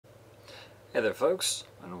Hey there folks,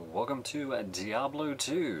 and welcome to Diablo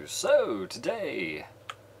 2. So, today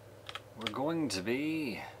we're going to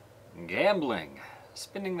be gambling,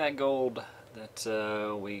 spending that gold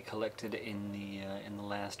that we collected in the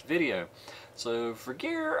last video. So for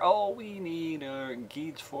gear, all we need are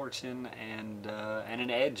Geed's Fortune and an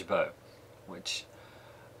edge bow, which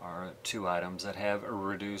are two items that have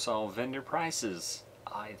reduce all vendor prices.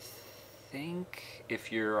 I think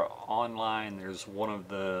if you're online, there's one of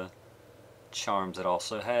the charms that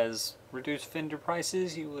also has reduced vendor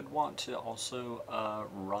prices. You would want to also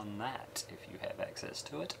run that if you have access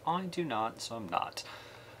to it. I do not, so I'm not.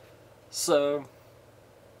 So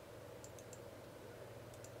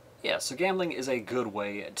yeah, so gambling is a good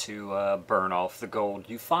way to burn off the gold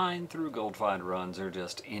you find through gold find runs or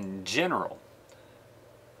just in general.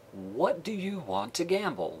 What do you want to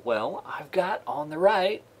gamble? Well, I've got on the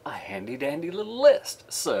right a handy dandy little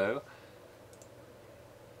list. So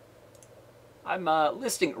I'm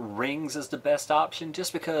listing rings as the best option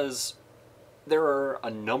just because there are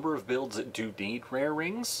a number of builds that do need rare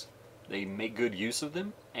rings. They make good use of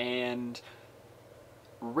them, and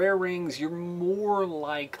rare rings, you're more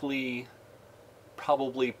likely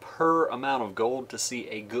probably per amount of gold to see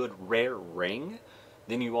a good rare ring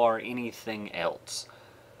than you are anything else.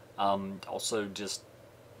 Also, just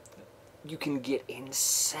you can get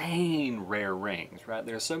insane rare rings, right?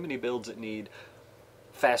 There are so many builds that need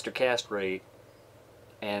faster cast rate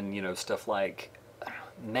and, you know, stuff like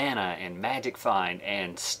mana and magic find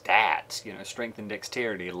and stats, you know, strength and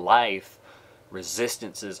dexterity, life,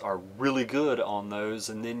 resistances are really good on those.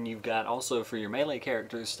 And then you've got also for your melee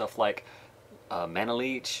characters stuff like mana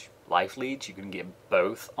leech, life leech. You can get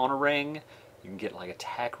both on a ring. You can get like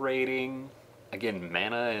attack rating. Again,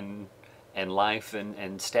 mana and life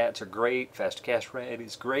and stats are great. Fast cast rate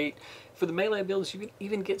is great. For the melee builds, you can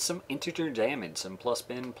even get some integer damage, some plus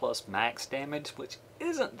min plus max damage, which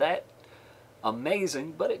isn't that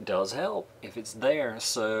amazing, but it does help if it's there.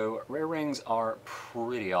 So rare rings are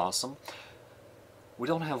pretty awesome. We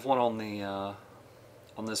don't have one on the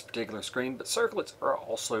on this particular screen, but circlets are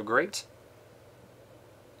also great.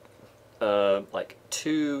 Like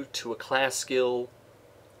 2 to a class skill,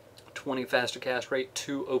 20 faster cast rate,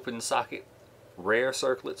 2 open socket. Rare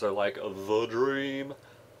circlets are like the dream.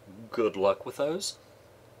 Good luck with those.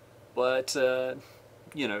 But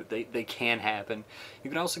you know, they can happen. You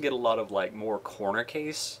can also get a lot of like more corner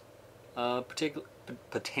case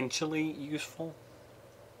potentially useful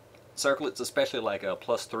circlets, especially like a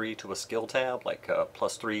 +3 to a skill tab, like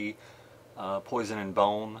 +3 poison and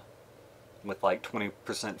bone with like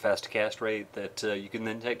 20% fast cast rate that you can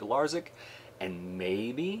then take to Larzik, and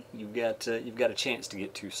maybe you've got a chance to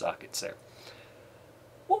get 2 sockets there.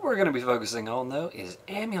 What we're going to be focusing on though is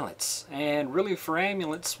amulets, and really for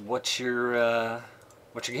amulets, what you're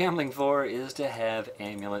gambling for is to have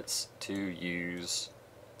amulets to use,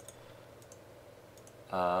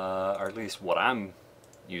 or at least what I'm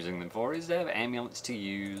using them for is to have amulets to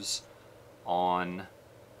use on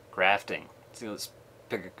crafting. So let's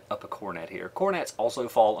pick up a cornet here. Cornets also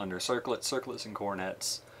fall under circlets. Circlets and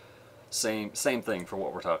cornets, same thing for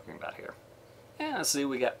what we're talking about here. Yeah, see,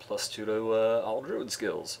 we got +2 to all druid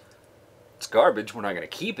skills. It's garbage. We're not going to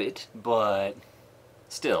keep it, but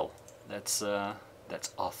still, that's a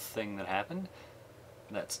thing that happened.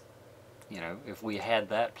 That's, you know, if we had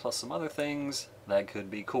that plus some other things, that could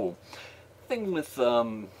be cool. The thing with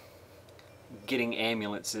getting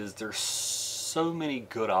amulets is there's so many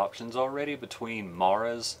good options already between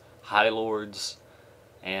Mara's, High Lords,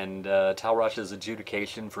 and Talrash's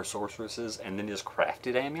Adjudication for sorceresses, and then just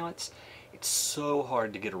crafted amulets. It's so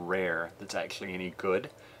hard to get a rare that's actually any good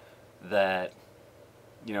that,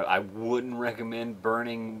 you know, I wouldn't recommend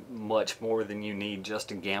burning much more than you need just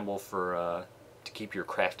to gamble for to keep your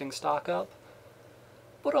crafting stock up.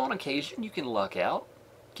 But on occasion you can luck out.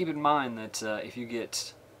 Keep in mind that if you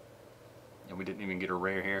get, and we didn't even get a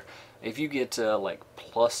rare here, if you get like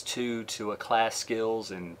 +2 to a class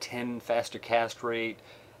skills and 10 faster cast rate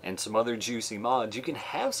and some other juicy mods, you can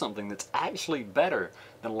have something that's actually better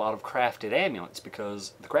than a lot of crafted amulets,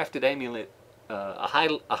 because the crafted amulet, a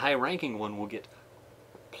high ranking one, will get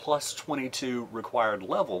 +22 required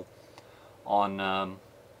level on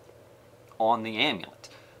the amulet.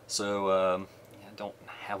 So I don't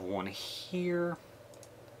have one here.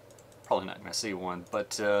 Probably not going to see one, but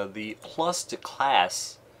the plus to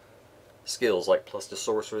class skills, like plus to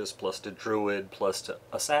sorceress, plus to druid, plus to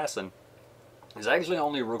assassin, is actually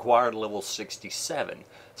only required level 67.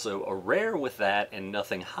 So a rare with that and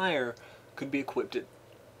nothing higher could be equipped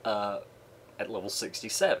at level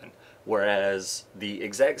 67, whereas the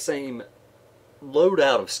exact same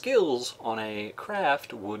loadout of skills on a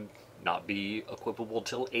craft would not be equipable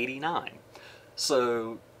till 89.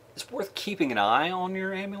 So it's worth keeping an eye on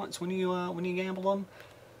your amulets when you gamble them,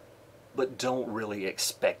 but don't really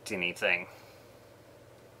expect anything.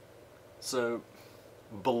 So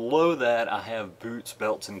below that, I have boots,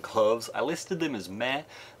 belts, and gloves. I listed them as meh.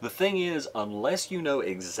 The thing is, unless you know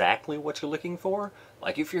exactly what you're looking for,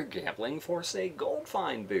 like if you're gambling for, say, gold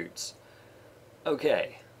fine boots,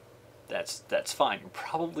 okay, that's fine. You're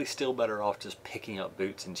probably still better off just picking up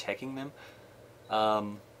boots and checking them.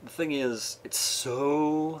 The thing is, it's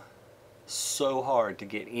so hard to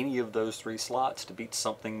get any of those 3 slots to beat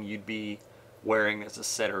something you'd be wearing as a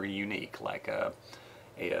set or unique, like a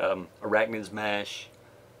Arachnid's Mesh,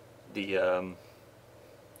 the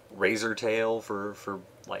Razor Tail for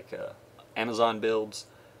like Amazon builds,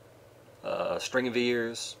 String of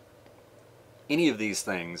Ears, any of these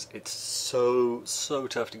things. It's so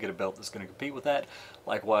tough to get a belt that's going to compete with that.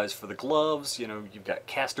 Likewise for the gloves, you know, you've got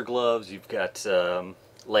caster gloves, you've got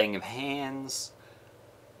laying of hands,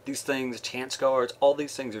 these things, chance guards, all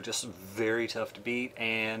these things are just very tough to beat.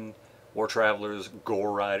 And War Travelers,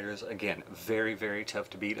 Gore Riders, again, very tough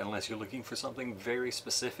to beat unless you're looking for something very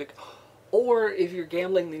specific. Or if you're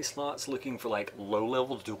gambling these slots looking for like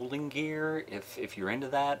low-level dueling gear, if you're into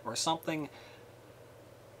that or something,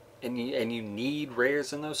 and you need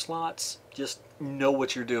rares in those slots, just know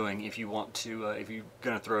what you're doing if you want to, if you're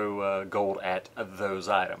going to throw gold at those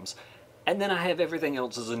items. And then I have everything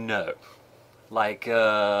else as a no. Like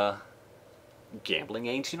gambling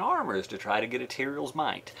ancient armors to try to get a Tyrael's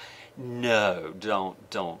Might. No, don't,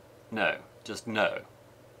 no, just no.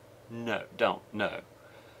 No, don't, no.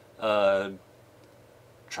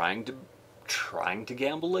 Trying to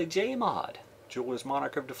gamble a J-Mod, Jeweler's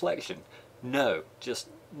Monarch of Deflection. No, just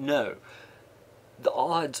no. The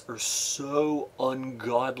odds are so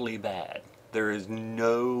ungodly bad. There is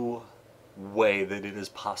no way that it is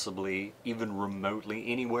possibly even remotely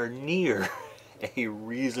anywhere near a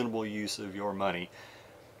reasonable use of your money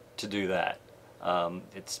to do that.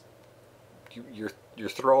 You're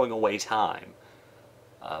throwing away time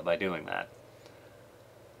by doing that.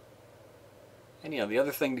 And the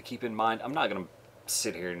other thing to keep in mind, I'm not going to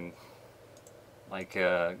sit here and like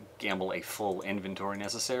gamble a full inventory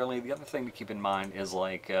necessarily. The other thing to keep in mind is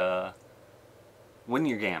like when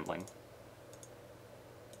you're gambling,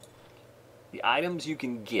 the items you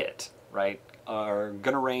can get, right, are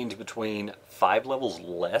going to range between 5 levels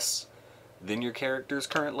less than your character's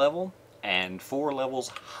current level and 4 levels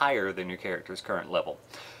higher than your character's current level.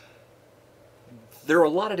 There are a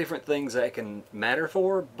lot of different things that can matter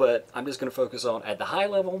for, but I'm just going to focus on at the high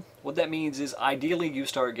level. What that means is ideally you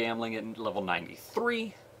start gambling at level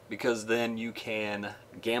 93, because then you can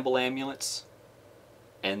gamble amulets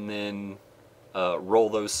and then roll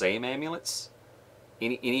those same amulets.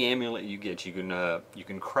 Any amulet you get, you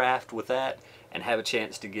can craft with that and have a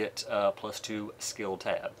chance to get +2 skill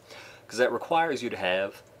tab, because that requires you to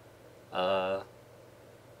have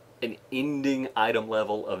an ending item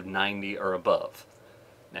level of 90 or above.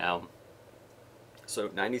 Now, so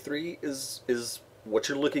 93 is what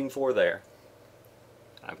you're looking for there.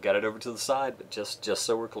 I've got it over to the side, but just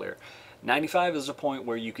so we're clear, 95 is a point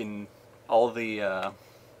where you can all the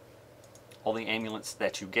amulets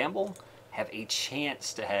that you gamble have a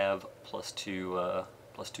chance to have +2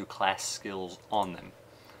 class skills on them.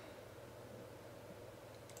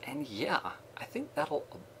 And yeah, I think that'll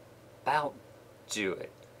about do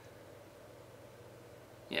it.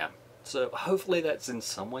 Yeah, so hopefully that's in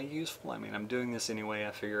some way useful. I mean, I'm doing this anyway.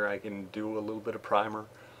 I figure I can do a little bit of primer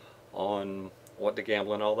on what to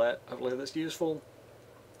gamble and all that. Hopefully that's useful.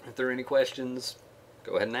 If there are any questions,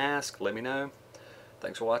 go ahead and ask. Let me know.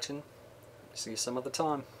 Thanks for watching. See you some other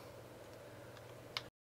time.